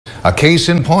A case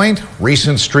in point,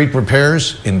 recent street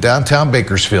repairs in downtown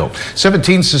Bakersfield.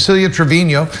 17 Cecilia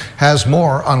Trevino has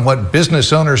more on what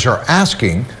business owners are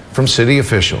asking from city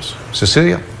officials.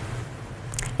 Cecilia?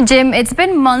 Jim, it's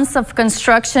been months of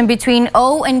construction between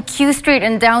O and Q Street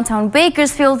in downtown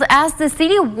Bakersfield as the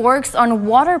city works on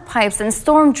water pipes and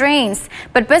storm drains.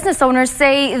 But business owners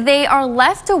say they are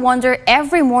left to wonder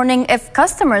every morning if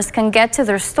customers can get to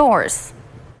their stores.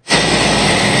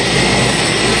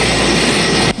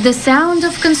 The sound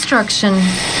of construction,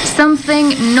 something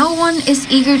no one is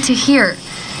eager to hear.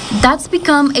 That's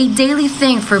become a daily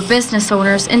thing for business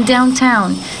owners in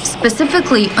downtown,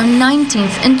 specifically on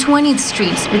 19th and 20th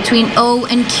Streets between O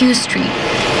and Q Street.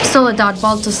 Soledad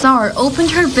Baltazar opened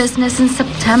her business in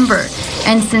September,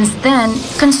 and since then,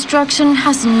 construction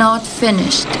has not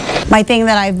finished. My thing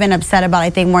that I've been upset about,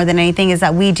 I think more than anything, is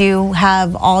that we do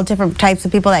have all different types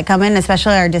of people that come in,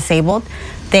 especially our disabled.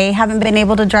 They haven't been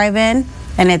able to drive in,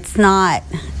 and it's not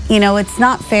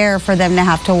fair for them to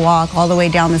have to walk all the way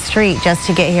down the street just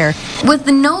to get here. With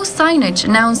no signage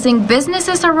announcing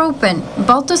businesses are open,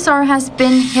 Baltazar has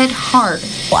been hit hard.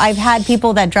 I've had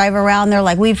people that drive around, they're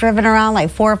like, we've driven around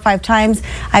like 4 or 5 times.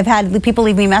 I've had people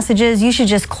leave me messages, you should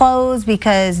just close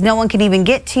because no one can even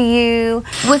get to you.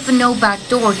 With no back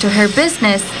door to her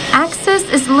business, access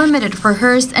is limited for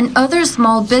hers and other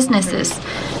small businesses.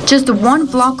 Just 1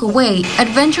 block away,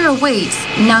 Adventure Awaits,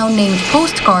 now named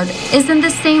Postcard, is in the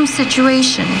same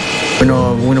situation. We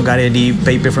don't got any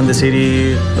paper from the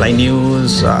city, like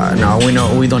news.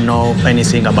 We don't know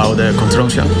anything about the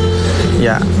construction.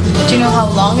 Yeah. Do you know how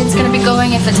long it's going to be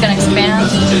going, if it's going to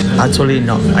expand? Actually,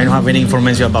 no. I don't have any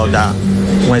information about that.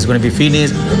 When it's going to be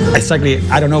finished, exactly,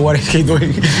 I don't know what he's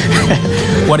doing.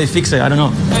 What he fixed it, I don't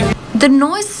know. The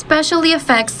noise especially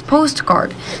affects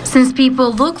Postcard, since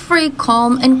people look for a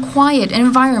calm and quiet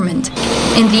environment.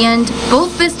 In the end,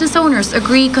 both business owners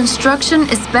agree construction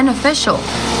is beneficial,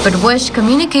 but wish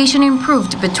communication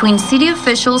improved between city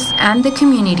officials and the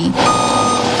community.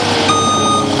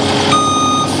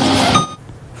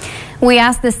 We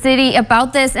asked the city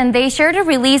about this, and they shared a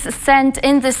release sent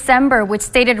in December which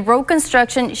stated road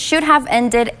construction should have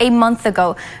ended a month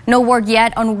ago. No word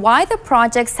yet on why the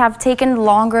projects have taken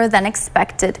longer than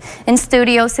expected. In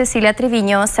studio, Cecilia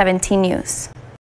Trevino, 17 News.